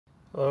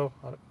Hello,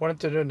 I wanted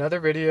to do another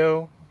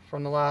video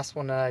from the last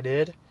one that I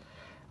did.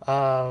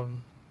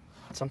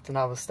 Something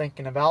I was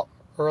thinking about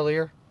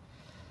earlier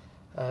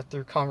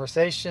through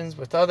conversations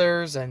with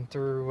others and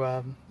through,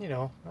 I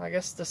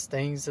guess just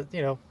things that,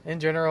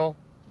 in general,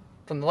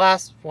 from the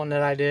last one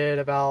that I did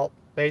about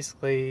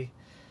basically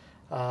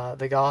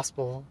the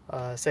gospel,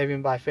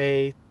 saving by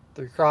faith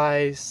through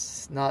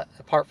Christ, not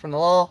apart from the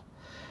law.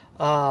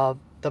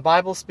 The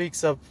Bible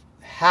speaks of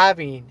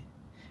having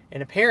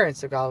an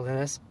appearance of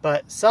godliness,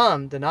 but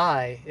some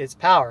deny its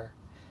power.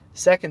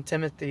 2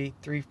 Timothy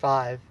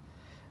 3:5.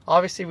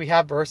 Obviously, we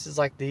have verses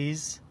like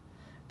these.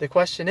 The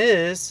question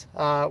is,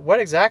 what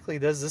exactly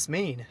does this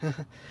mean?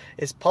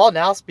 Is Paul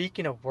now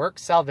speaking of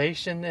works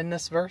salvation in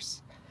this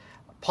verse?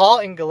 Paul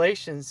in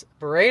Galatians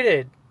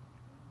berated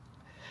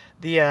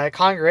the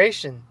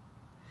congregation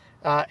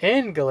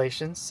in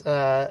Galatians,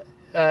 in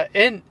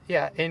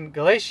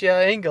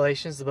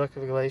Galatians, the book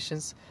of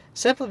Galatians,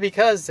 simply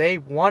because they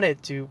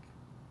wanted to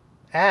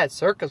add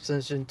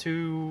circumcision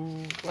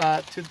to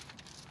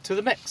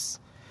the mix.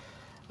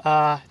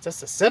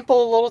 Just a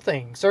simple little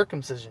thing,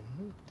 circumcision.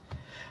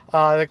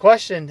 The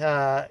question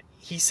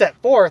he set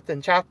forth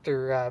in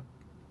chapter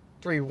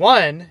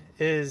 3:1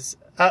 is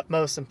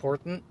utmost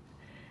important.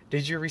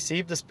 Did you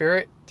receive the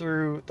Spirit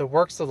through the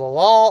works of the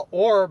law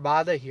or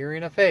by the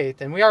hearing of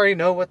faith? And we already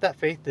know what that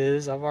faith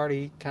is. I've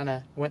already kind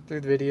of went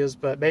through the videos,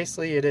 but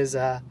basically it is,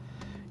 I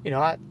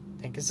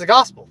think it's the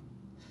gospel.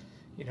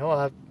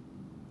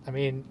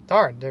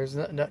 Darn, there's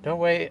no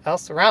way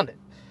else around it.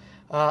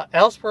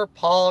 Elsewhere,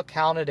 Paul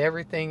counted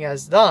everything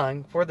as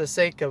dung for the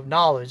sake of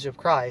knowledge of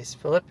Christ.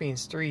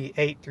 Philippians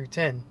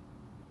 3:8-10.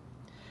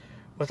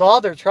 With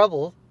all their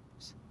troubles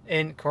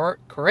in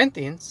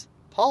Corinthians,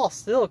 Paul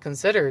still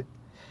considered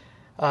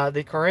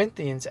the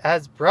Corinthians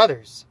as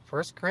brothers.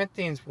 1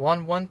 Corinthians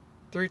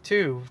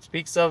 1:1-2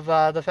 speaks of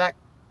the fact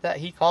that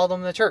he called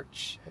them the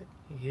church.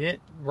 He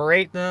didn't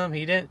berate them.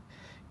 He didn't,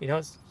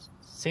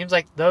 seems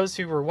like those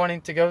who were wanting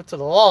to go to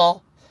the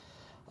law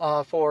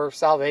for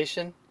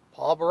salvation,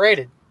 Paul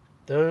berated.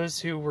 Those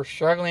who were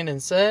struggling in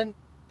sin,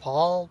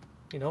 Paul,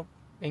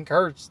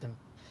 encouraged them.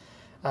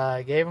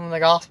 Gave them the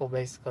gospel,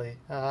 basically.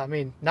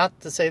 Not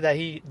to say that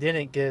he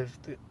didn't give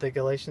the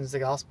Galatians the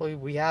gospel.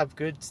 We have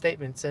good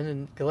statements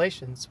in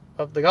Galatians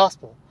of the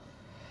gospel.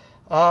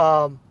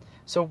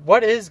 So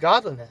what is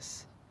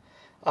godliness?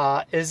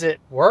 Is it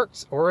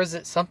works or is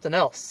it something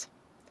else?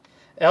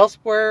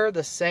 Elsewhere,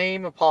 the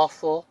same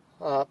apostle,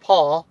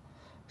 Paul,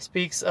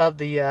 speaks of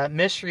the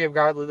mystery of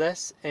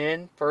godliness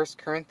in 1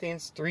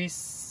 Corinthians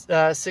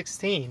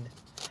 3:16.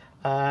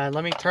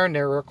 Let me turn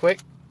there real quick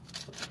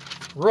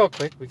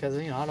because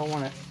I don't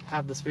want to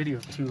have this video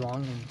too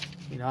long,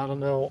 and I don't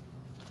know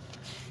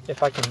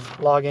if I can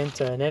log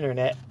into an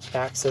internet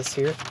access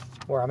here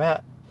where I'm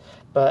at.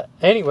 But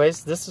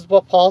anyways, this is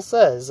what Paul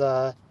says.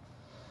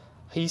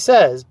 He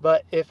says,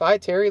 "But if I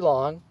tarry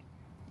long,"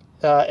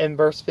 in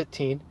verse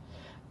 15,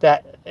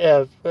 that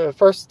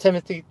 1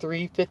 Timothy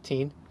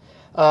 3:15.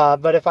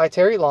 But if I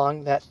tarry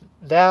long, that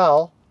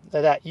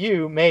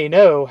you may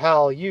know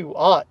how you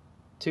ought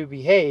to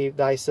behave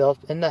thyself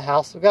in the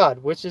house of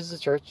God, which is the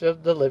church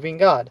of the living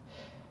God.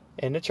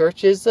 And the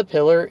church is the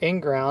pillar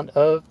and ground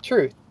of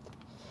truth.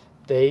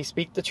 They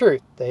speak the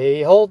truth.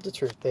 They hold the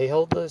truth. They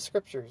hold the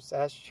scriptures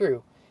as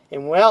true.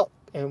 And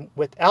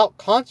without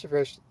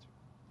controversy,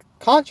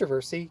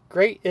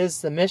 great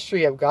is the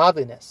mystery of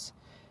godliness.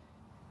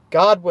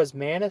 God was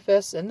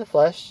manifest in the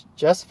flesh,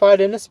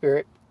 justified in the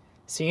spirit,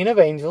 seen of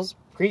angels,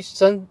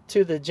 preached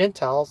unto the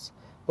Gentiles,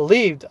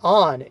 believed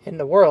on in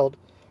the world,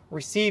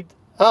 received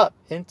up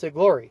into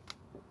glory."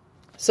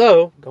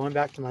 So, going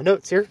back to my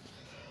notes here.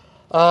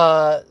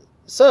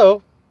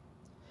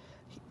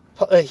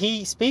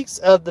 He speaks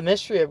of the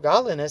mystery of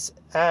godliness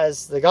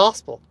as the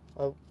gospel.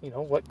 Of,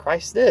 what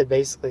Christ did,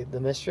 basically.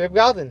 The mystery of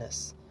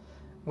godliness.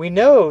 We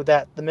know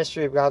that the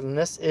mystery of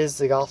godliness is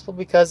the gospel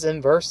because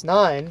in verse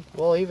 9,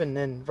 well, even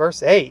in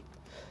verse 8,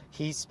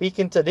 he's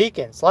speaking to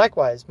deacons.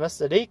 Likewise, must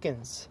the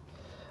deacons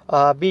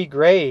be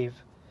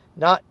grave,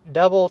 not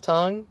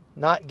double-tongued,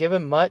 not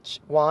given much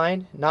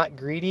wine, not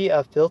greedy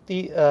of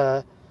filthy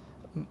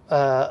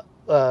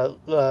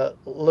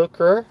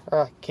lucre,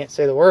 I can't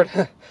say the word,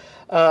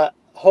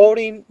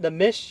 holding the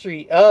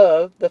mystery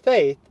of the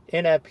faith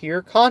in a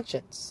pure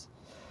conscience.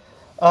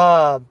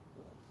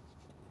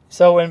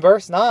 So in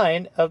verse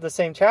 9 of the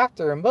same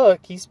chapter and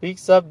book, he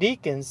speaks of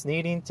deacons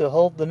needing to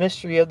hold the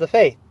mystery of the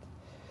faith.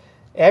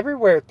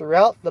 Everywhere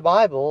throughout the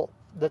Bible,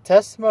 the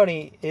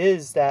testimony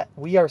is that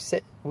we are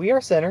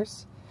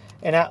sinners,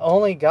 and that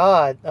only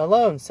God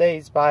alone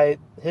saves by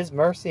His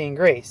mercy and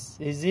grace.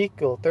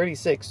 Ezekiel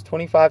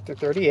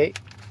 36:25-38.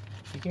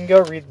 You can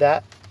go read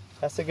that.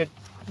 That's a good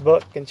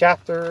book and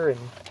chapter, and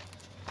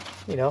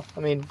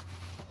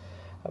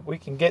we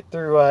can get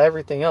through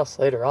everything else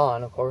later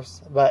on, of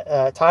course.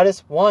 But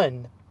Titus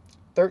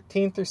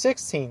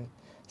 1:13-16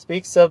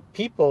 speaks of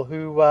people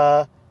who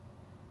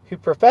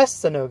profess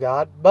to know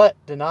God, but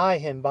deny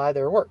Him by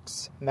their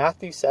works.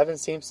 Matthew 7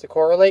 seems to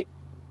correlate.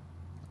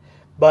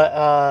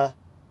 But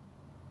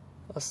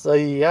Let's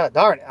see. Yeah,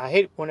 darn it. I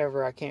hate it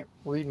whenever I can't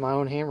read my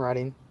own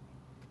handwriting.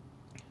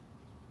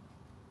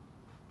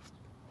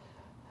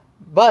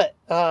 But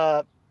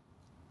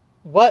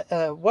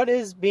what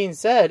is being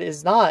said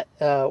is not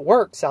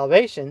work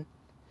salvation.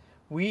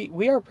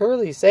 We are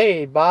purely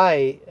saved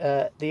by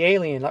the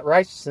alien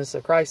righteousness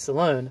of Christ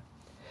alone.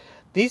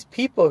 These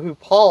people who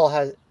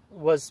Paul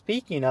was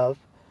speaking of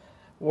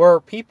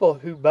were people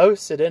who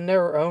boasted in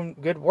their own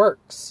good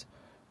works.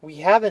 We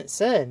haven't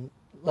sinned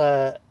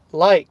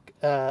like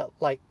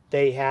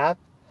they have.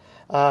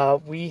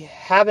 We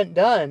haven't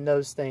done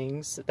those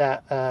things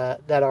that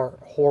are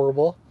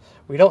horrible.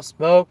 We don't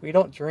smoke, we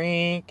don't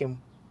drink, and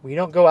we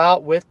don't go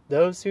out with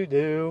those who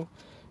do,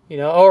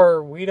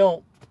 or we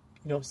don't,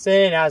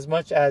 sin as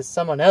much as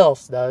someone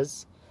else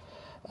does.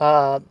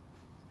 I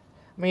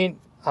mean,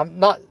 I'm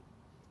not,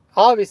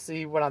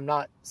 obviously what I'm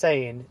not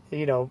saying,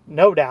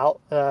 no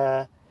doubt,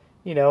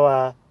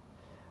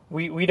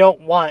 we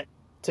don't want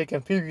to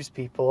confuse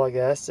people, I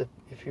guess,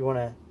 if you want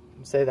to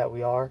say that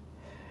we are.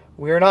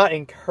 We're not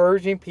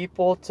encouraging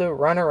people to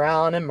run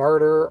around and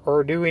murder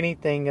or do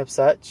anything of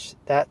such.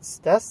 That's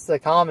the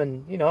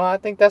common, I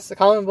think that's the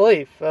common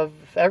belief of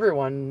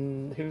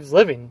everyone who's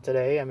living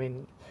today. I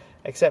mean,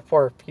 except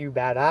for a few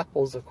bad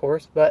apples, of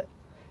course. But,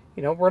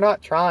 we're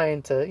not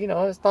trying to,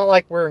 it's not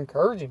like we're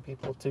encouraging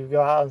people to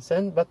go out and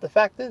sin. But the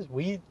fact is,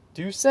 we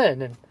do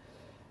sin. And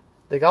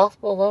the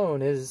gospel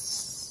alone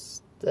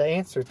is the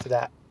answer to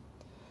that.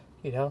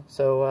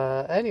 So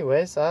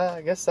anyways,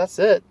 I guess that's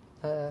it.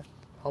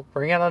 I'll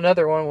bring out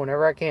another one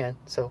whenever I can.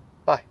 So